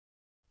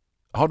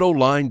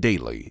AutoLine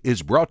Daily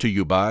is brought to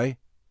you by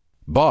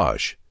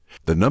Bosch.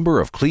 The number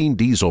of clean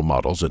diesel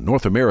models in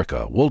North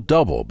America will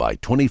double by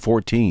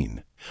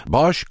 2014.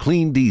 Bosch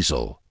Clean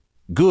Diesel.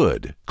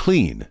 Good,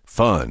 clean,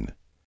 fun.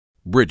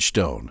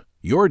 Bridgestone.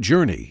 Your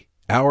journey,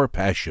 our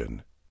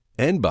passion.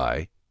 And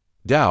by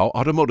Dow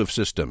Automotive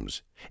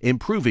Systems.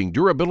 Improving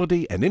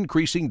durability and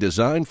increasing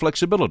design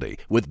flexibility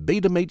with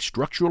Betamate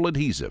structural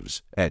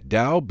adhesives at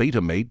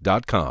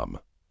dowbetamate.com.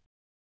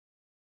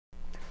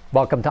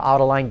 Welcome to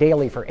AutoLine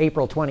Daily for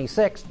April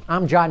 26th.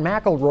 I'm John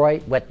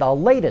McElroy with the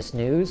latest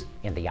news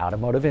in the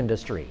automotive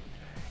industry.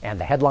 And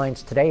the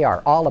headlines today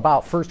are all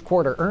about first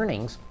quarter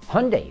earnings.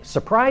 Hyundai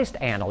surprised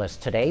analysts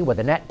today with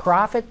a net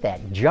profit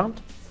that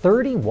jumped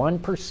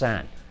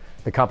 31%.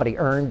 The company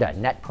earned a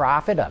net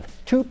profit of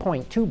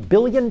 $2.2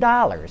 billion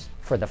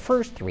for the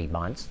first 3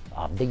 months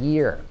of the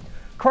year.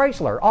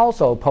 Chrysler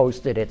also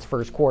posted its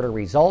first quarter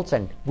results,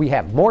 and we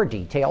have more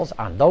details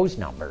on those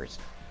numbers.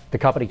 The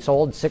company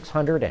sold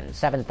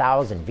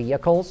 607,000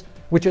 vehicles,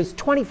 which is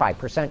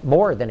 25%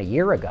 more than a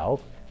year ago.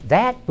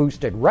 That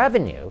boosted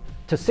revenue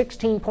to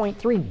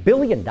 $16.3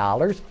 billion,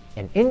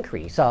 an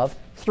increase of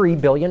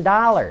 $3 billion.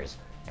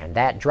 And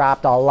that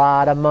dropped a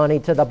lot of money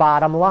to the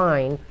bottom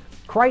line.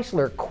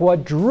 Chrysler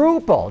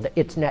quadrupled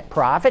its net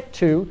profit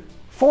to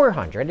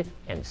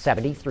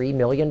 $473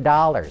 million.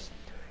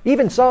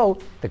 Even so,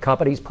 the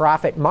company's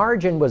profit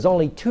margin was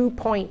only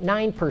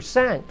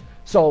 2.9%.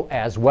 So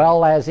as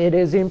well as it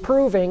is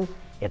improving,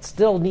 it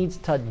still needs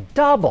to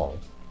double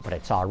what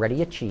it's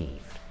already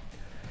achieved.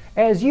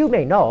 As you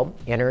may know,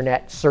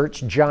 internet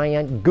search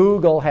giant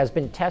Google has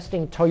been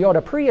testing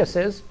Toyota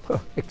Priuses,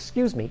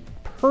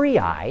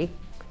 Prii,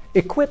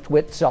 equipped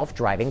with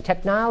self-driving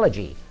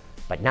technology.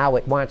 But now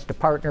it wants to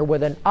partner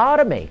with an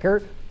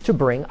automaker to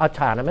bring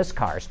autonomous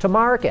cars to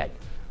market.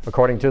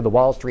 According to the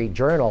Wall Street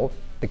Journal,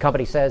 the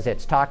company says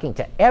it's talking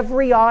to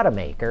every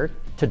automaker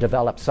to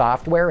develop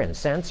software and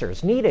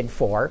sensors needed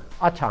for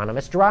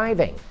autonomous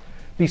driving.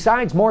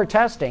 Besides more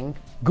testing,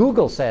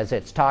 Google says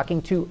it's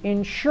talking to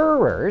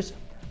insurers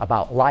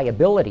about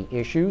liability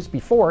issues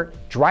before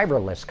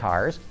driverless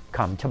cars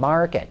come to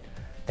market.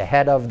 The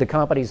head of the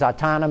company's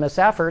autonomous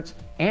efforts,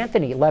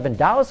 Anthony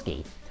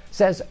Levandowski,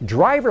 says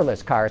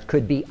driverless cars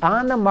could be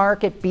on the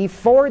market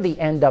before the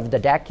end of the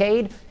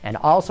decade, and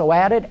also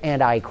added,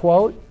 and I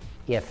quote,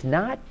 "If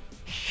not,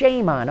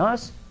 shame on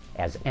us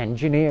as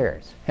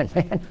engineers." And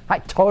man, I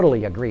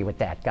totally agree with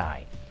that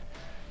guy.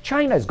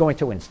 China is going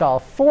to install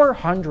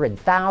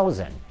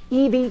 400,000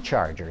 EV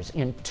chargers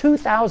in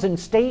 2,000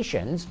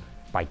 stations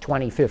by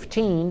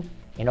 2015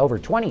 in over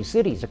 20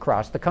 cities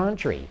across the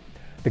country.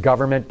 The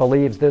government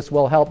believes this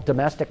will help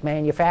domestic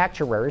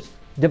manufacturers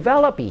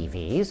develop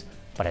EVs,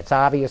 but it's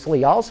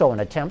obviously also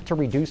an attempt to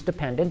reduce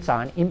dependence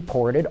on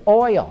imported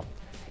oil.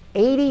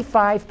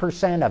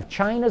 85% of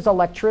China's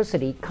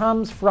electricity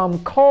comes from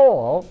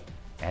coal,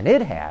 and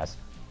it has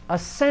a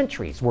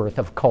century's worth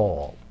of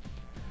coal.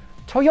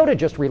 Toyota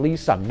just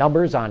released some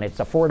numbers on its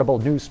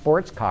affordable new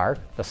sports car,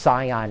 the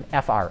Scion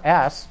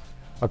FRS.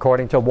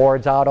 According to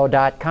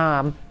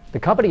wardsauto.com, the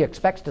company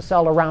expects to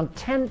sell around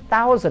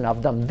 10,000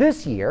 of them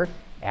this year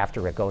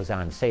after it goes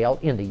on sale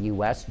in the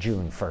U.S.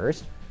 June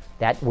 1st.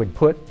 That would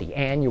put the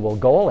annual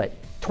goal at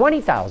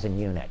 20,000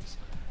 units.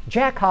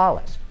 Jack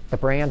Hollis, the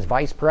brand's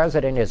vice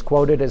president, is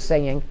quoted as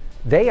saying,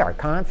 "They are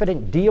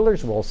confident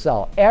dealers will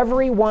sell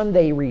every one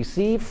they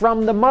receive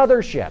from the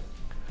mothership."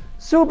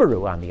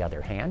 Subaru, on the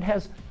other hand,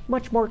 has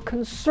much more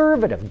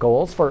conservative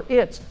goals for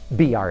its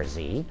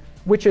BRZ,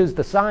 which is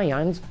the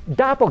Scion's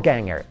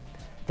doppelganger.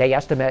 They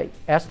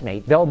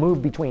estimate they'll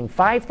move between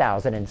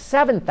 5,000 and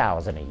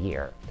 7,000 a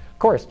year. Of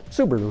course,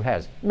 Subaru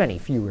has many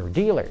fewer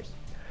dealers.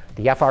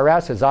 The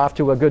FRS is off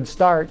to a good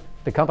start.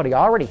 The company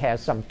already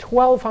has some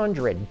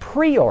 1,200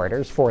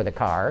 pre-orders for the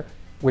car,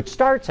 which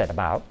starts at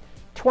about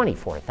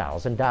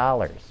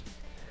 $24,000.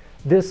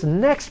 This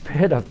next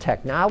bit of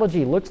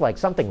technology looks like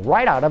something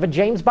right out of a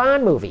James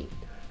Bond movie,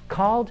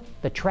 called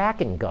the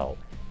Track and Go.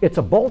 It's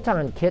a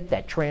bolt-on kit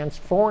that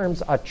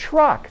transforms a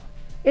truck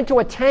into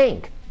a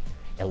tank.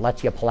 It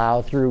lets you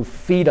plow through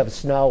feet of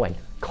snow and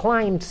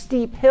climb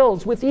steep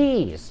hills with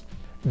ease.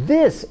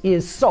 This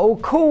is so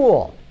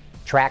cool.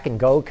 Track and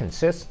Go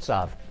consists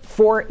of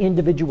 4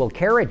 individual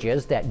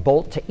carriages that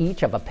bolt to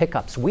each of a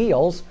pickup's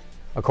wheels.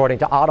 According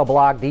to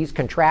Autoblog, these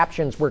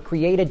contraptions were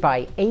created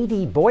by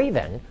A.D.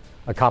 Boyven,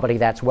 a company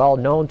that's well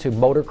known to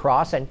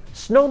motocross and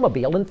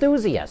snowmobile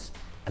enthusiasts.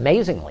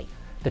 Amazingly,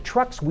 the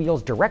truck's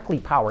wheels directly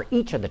power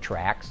each of the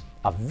tracks,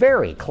 a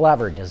very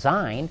clever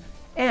design,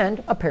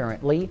 and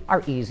apparently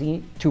are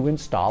easy to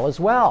install as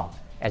well,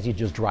 as you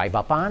just drive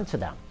up onto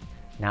them.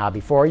 Now,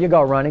 before you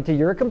go running to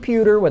your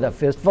computer with a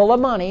fistful of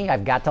money,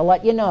 I've got to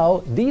let you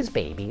know these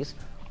babies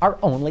are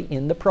only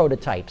in the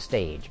prototype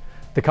stage.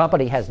 The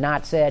company has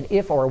not said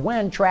if or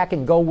when Track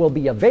and Go will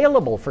be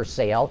available for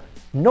sale,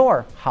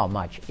 nor how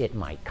much it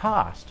might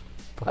cost.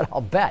 But I'll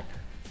bet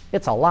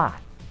it's a lot.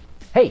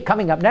 Hey,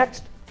 coming up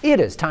next, it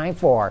is time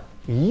for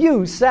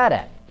You Said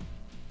It.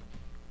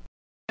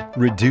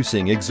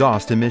 Reducing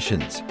exhaust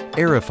emissions.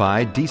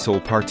 Aerify diesel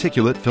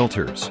particulate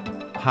filters.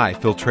 high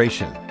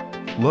filtration,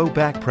 low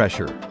back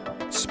pressure,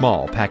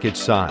 small package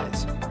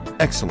size,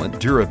 excellent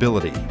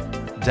durability.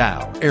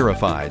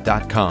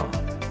 DowAerify.com.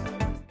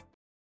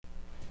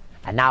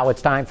 And now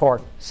it's time for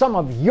some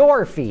of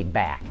your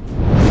feedback.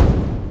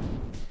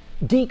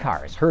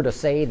 DCARS heard us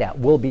say that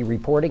we'll be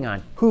reporting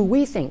on who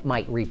we think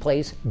might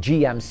replace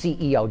GM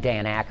CEO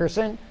Dan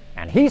Akerson,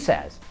 and he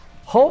says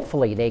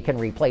hopefully they can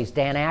replace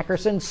Dan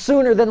Akerson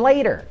sooner than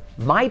later.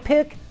 My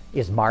pick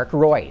is Mark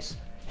Royce.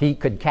 He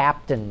could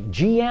captain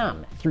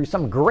GM through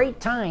some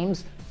great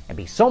times and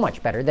be so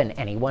much better than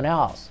anyone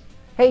else.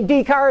 Hey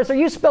DCARS, are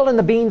you spilling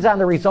the beans on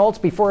the results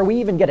before we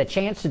even get a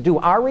chance to do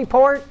our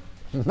report?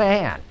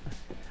 Man,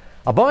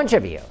 a bunch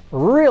of you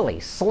really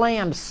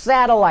slammed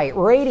satellite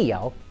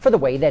radio for the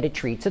way that it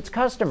treats its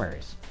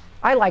customers.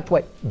 I liked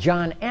what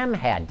John M.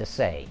 had to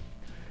say.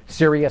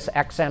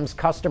 SiriusXM's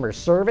customer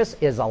service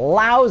is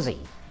lousy.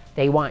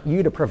 They want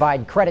you to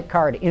provide credit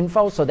card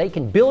info so they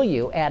can bill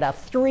you at a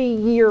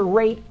 3-year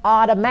rate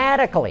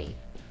automatically.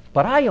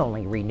 But I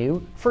only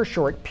renew for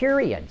short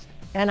periods,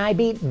 and I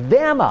beat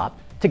them up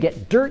to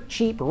get dirt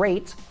cheap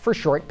rates for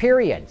short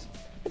periods.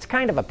 It's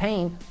kind of a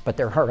pain, but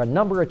there are a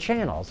number of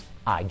channels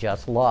I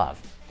just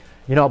love.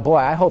 You know, boy,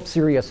 I hope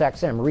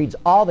SiriusXM reads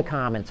all the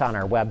comments on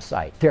our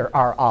website. There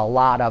are a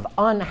lot of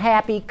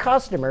unhappy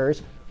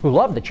customers who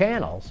love the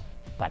channels,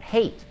 but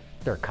hate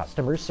their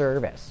customer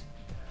service.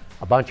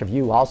 A bunch of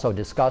you also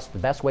discussed the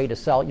best way to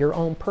sell your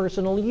own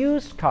personal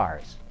used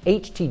cars.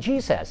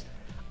 HTG says,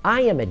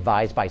 I am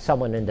advised by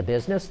someone in the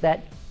business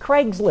that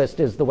Craigslist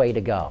is the way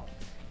to go.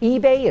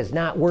 eBay is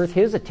not worth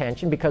his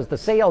attention because the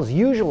sales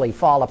usually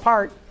fall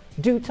apart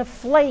due to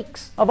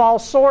flakes of all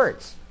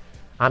sorts.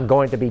 I'm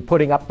going to be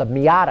putting up the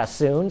Miata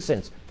soon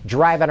since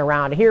driving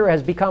around here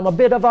has become a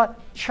bit of a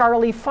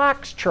Charlie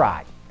Fox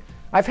trot.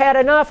 I've had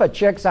enough of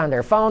chicks on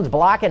their phones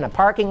blocking a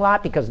parking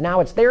lot because now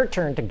it's their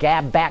turn to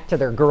gab back to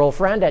their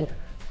girlfriend, and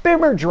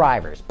bimmer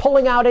drivers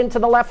pulling out into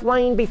the left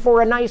lane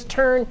before a nice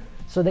turn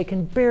so they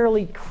can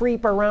barely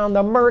creep around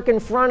the Merc in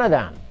front of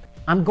them.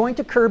 I'm going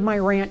to curb my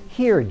rant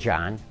here,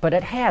 John, but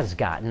it has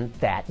gotten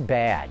that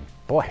bad.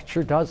 Boy, it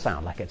sure does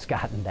sound like it's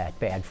gotten that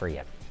bad for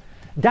you.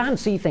 Don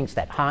C. thinks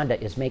that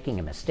Honda is making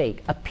a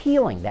mistake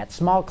appealing that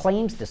small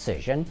claims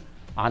decision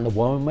on the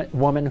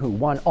woman who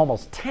won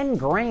almost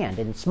 $10,000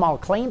 in small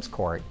claims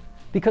court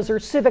because her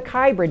Civic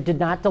Hybrid did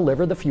not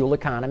deliver the fuel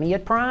economy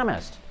it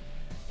promised.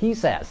 He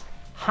says,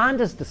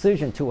 Honda's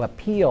decision to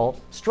appeal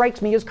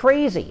strikes me as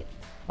crazy.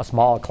 A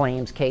small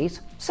claims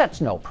case sets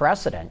no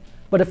precedent,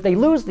 but if they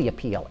lose the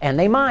appeal, and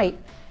they might,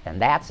 then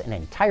that's an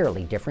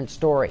entirely different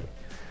story.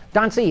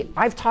 Don C.,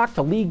 I've talked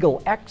to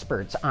legal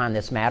experts on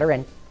this matter,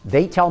 and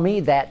they tell me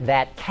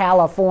that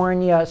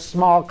California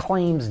small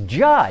claims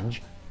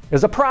judge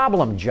is a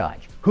problem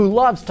judge who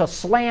loves to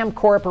slam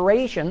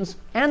corporations,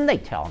 and they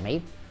tell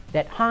me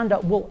that Honda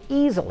will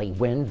easily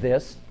win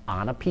this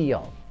on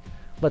appeal.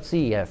 Let's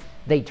see if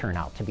they turn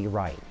out to be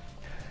right.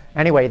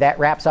 Anyway, that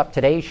wraps up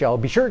today's show.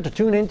 Be sure to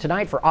tune in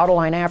tonight for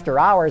Autoline After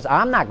Hours.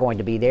 I'm not going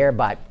to be there,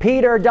 but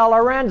Peter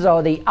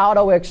DeLorenzo, the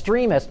auto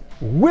extremist,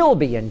 will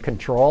be in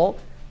control,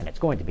 and it's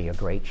going to be a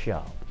great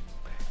show.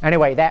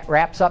 Anyway, that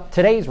wraps up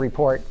today's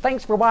report.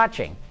 Thanks for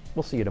watching.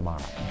 We'll see you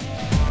tomorrow.